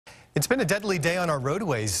It's been a deadly day on our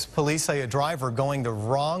roadways. Police say a driver going the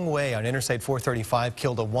wrong way on Interstate 435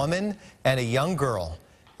 killed a woman and a young girl.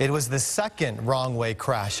 It was the second wrong way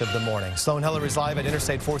crash of the morning. Sloan Heller is live at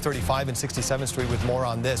Interstate 435 and 67th Street with more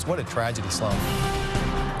on this. What a tragedy, Sloan.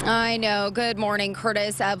 I know. Good morning,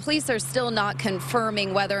 Curtis. Police are still not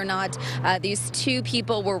confirming whether or not these two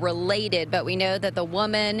people were related, but we know that the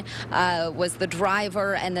woman was the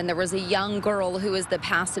driver, and then there was a young girl who was the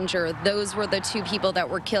passenger. Those were the two people that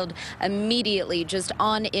were killed immediately, just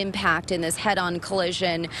on impact in this head-on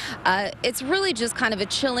collision. It's really just kind of a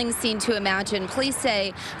chilling scene to imagine. Police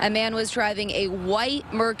say a man was driving a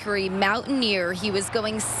white Mercury Mountaineer. He was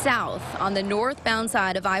going south on the northbound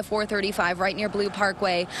side of I-435 right near Blue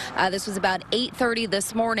Parkway. This was about 8:30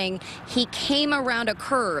 this morning. He came around a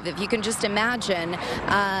curve, if you can just imagine.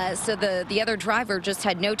 So the other driver just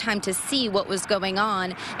had no time to see what was going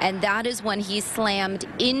on, and that is when he slammed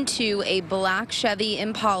into a black Chevy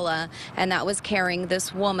Impala, and that was carrying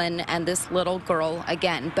this woman and this little girl,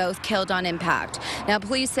 again, both killed on impact. Now,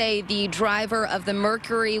 police say the driver of the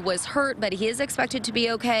Mercury was hurt, but he is expected to be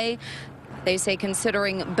okay. They say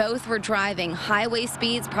considering both were driving highway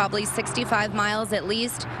speeds, probably 65 miles at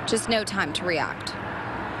least, just no time to react.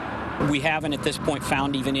 We haven't at this point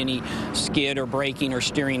found even any skid or braking or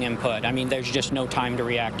steering input. I mean, there's just no time to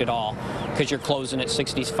react at all because you're closing at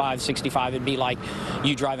 65. It'd be like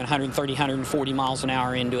you driving 130, 140 miles an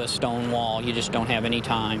hour into a stone wall. You just don't have any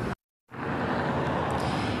time.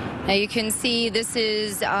 Now you can see this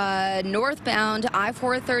is northbound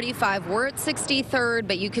I-435. We're at 63rd,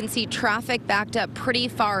 but you can see traffic backed up pretty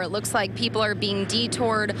far. It looks like people are being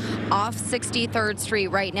detoured off 63rd Street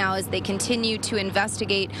right now as they continue to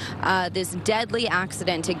investigate this deadly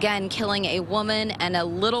accident. Again, killing a woman and a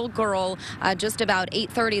little girl just about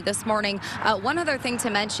 8:30 this morning. One other thing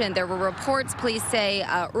to mention, there were reports, police say,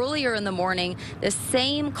 earlier in the morning, the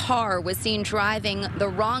same car was seen driving the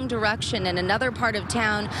wrong direction in another part of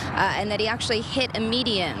town. And that he actually hit a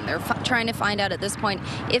median. They're trying to find out at this point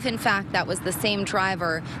if, in fact, that was the same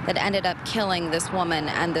driver that ended up killing this woman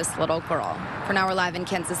and this little girl. For now, we're live in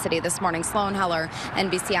Kansas City this morning. Sloan Heller,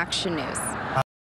 NBC Action News.